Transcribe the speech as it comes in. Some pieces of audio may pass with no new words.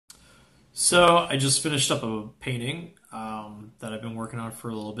So I just finished up a painting that I've been working on for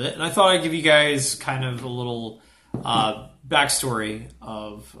a little bit, and I thought I'd give you guys kind of a little backstory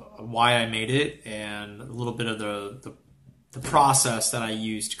of why I made it and a little bit of the process that I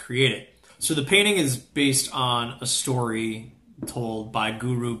used to create it. So the painting is based on a story told by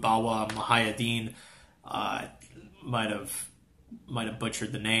Guru Bawa Mahayadin. Uh, might have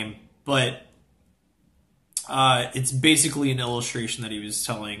butchered the name, but it's basically an illustration that he was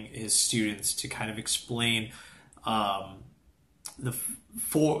telling his students to kind of explain the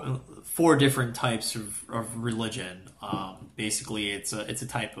four different types of religion. Basically, it's a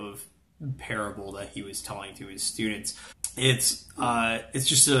type of parable that he was telling to his students. It's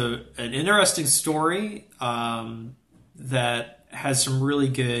just an interesting story that has some really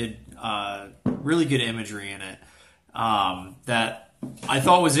good imagery in it that I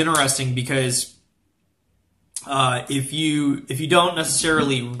thought was interesting because if you don't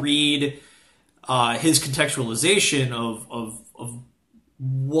necessarily read his contextualization of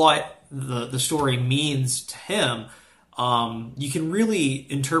what the story means to him, you can really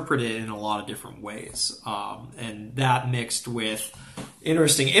interpret it in a lot of different ways, and that mixed with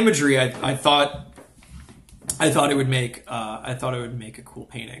interesting imagery, I thought it would make a cool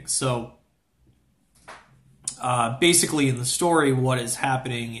painting. So basically, in the story, what is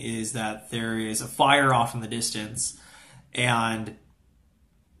happening is that there is a fire off in the distance, and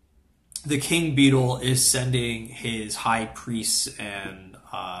the King Beetle is sending his high priests and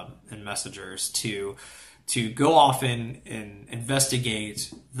messengers to go off and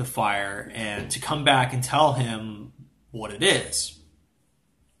investigate the fire and to come back and tell him what it is.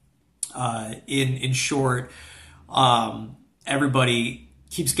 In short, everybody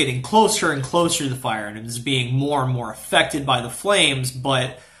keeps getting closer and closer to the fire and is being more and more affected by the flames,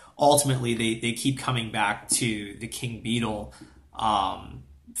 but ultimately they keep coming back to the King Beetle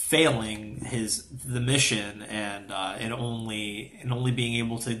failing the mission and only being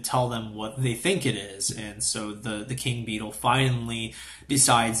able to tell them what they think it is. And so the King Beetle finally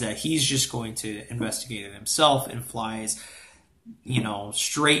decides that he's just going to investigate it himself and flies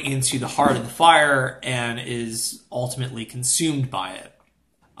straight into the heart of the fire and is ultimately consumed by it.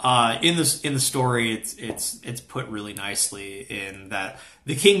 In the story, it's put really nicely in that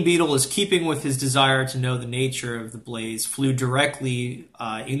the King Beetle is keeping with his desire to know the nature of the blaze, flew directly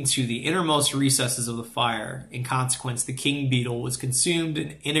into the innermost recesses of the fire. In consequence, the King Beetle was consumed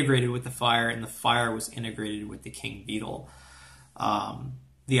and integrated with the fire, and the fire was integrated with the King Beetle.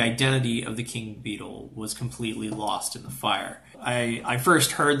 The identity of the King Beetle was completely lost in the fire. I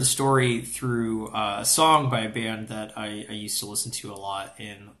first heard the story through a song by a band that I used to listen to a lot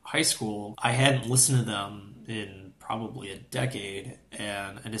in high school. I hadn't listened to them in probably a decade,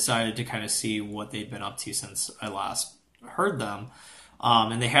 and I decided to kind of see what they'd been up to since I last heard them.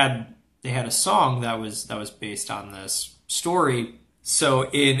 And they had a song that was based on this story. So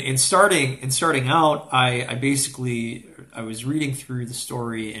in starting out, I was reading through the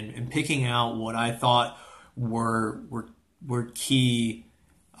story and picking out what I thought were key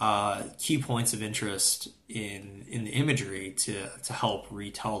points of interest in the imagery to help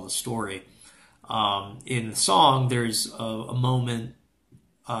retell the story. In the song, there's a moment,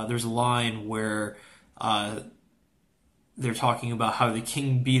 there's a line where they're talking about how the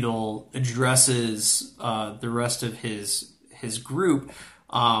King Beetle addresses the rest of his group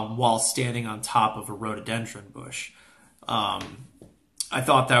while standing on top of a rhododendron bush. I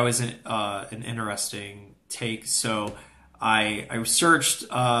thought that was an interesting take, so I searched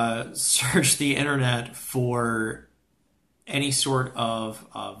the internet for any sort of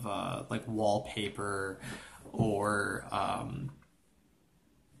like wallpaper or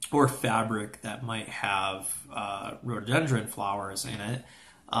fabric that might have rhododendron flowers in it,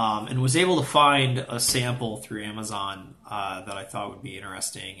 and was able to find a sample through Amazon that I thought would be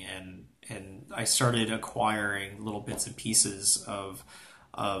interesting, and I started acquiring little bits and pieces of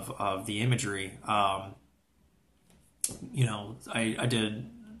the imagery. I did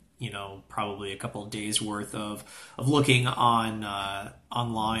probably a couple of days worth of looking online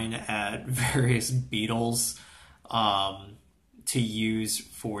at various beetles to use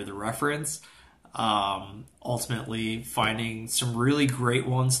for the reference. Ultimately finding some really great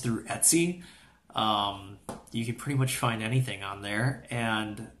ones through Etsy. You can pretty much find anything on there,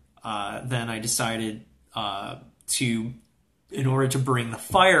 and then I decided in order to bring the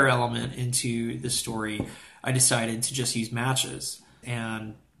fire element into the story, I decided to just use matches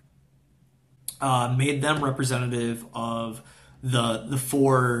and made them representative of the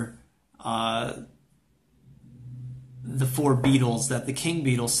four beetles that the King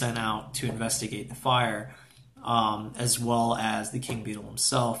Beetle sent out to investigate the fire. as well as the King Beetle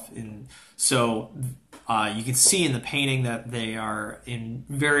himself. And so you can see in the painting that they are in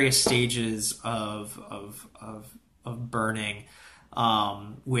various stages of burning,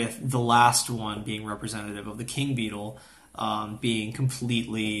 with the last one being representative of the King Beetle, being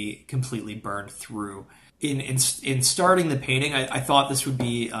completely burned through. In starting the painting, I thought this would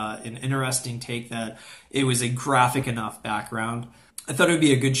be an interesting take, that it was a graphic enough background. I thought it would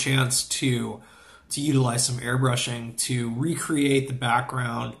be a good chance to utilize some airbrushing to recreate the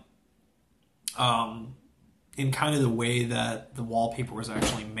background in kind of the way that the wallpaper was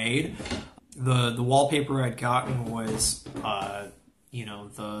actually made. The wallpaper I'd gotten was the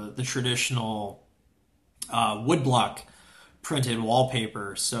traditional woodblock printed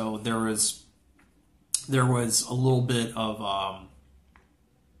wallpaper, so there was a little bit of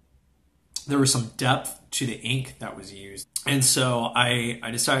there was some depth to the ink that was used, and so I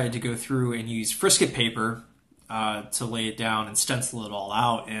decided to go through and use frisket paper to lay it down and stencil it all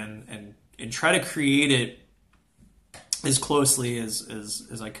out, and try to create it as closely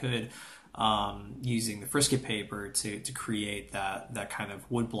as I could, using the frisket paper to create that kind of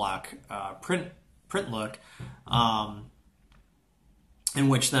woodblock print look, in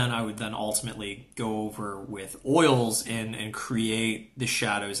which then I would then ultimately go over with oils and create the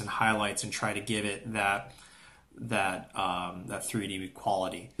shadows and highlights and try to give it that 3D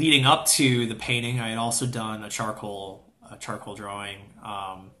quality. Leading up to the painting, I had also done a charcoal drawing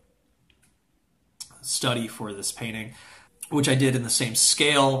study for this painting, which I did in the same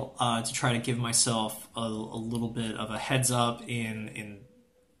scale to try to give myself a little bit of a heads up in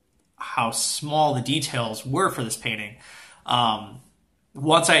how small the details were for this painting.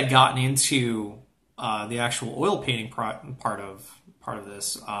 Once I had gotten into the actual oil painting part of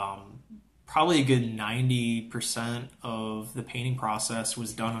this, probably a good 90% of the painting process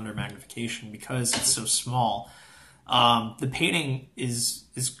was done under magnification because it's so small. The painting is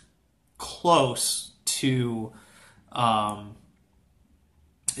close to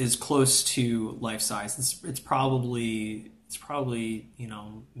life size. It's probably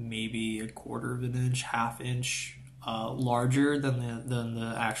maybe a quarter of an inch, half inch larger than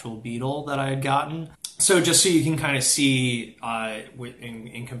the actual beetle that I had gotten. So just so you can kind of see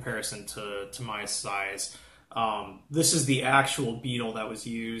in comparison to my size, this is the actual beetle that was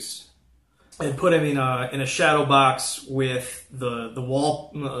used. I put him in a shadow box with the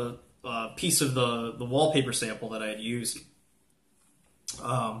wall piece of the wallpaper sample that I had used.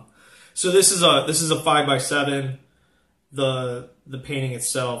 So this is a 5x7. The painting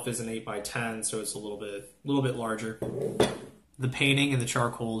itself is an 8x10, so it's a little bit larger. The painting and the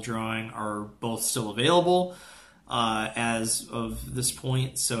charcoal drawing are both still available as of this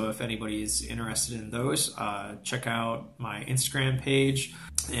point, so if anybody is interested in those, check out my Instagram page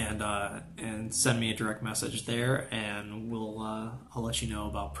and send me a direct message there, and I'll let you know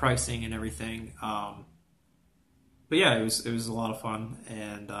about pricing and everything. But yeah, it was a lot of fun,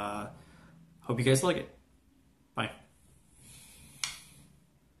 and hope you guys like it.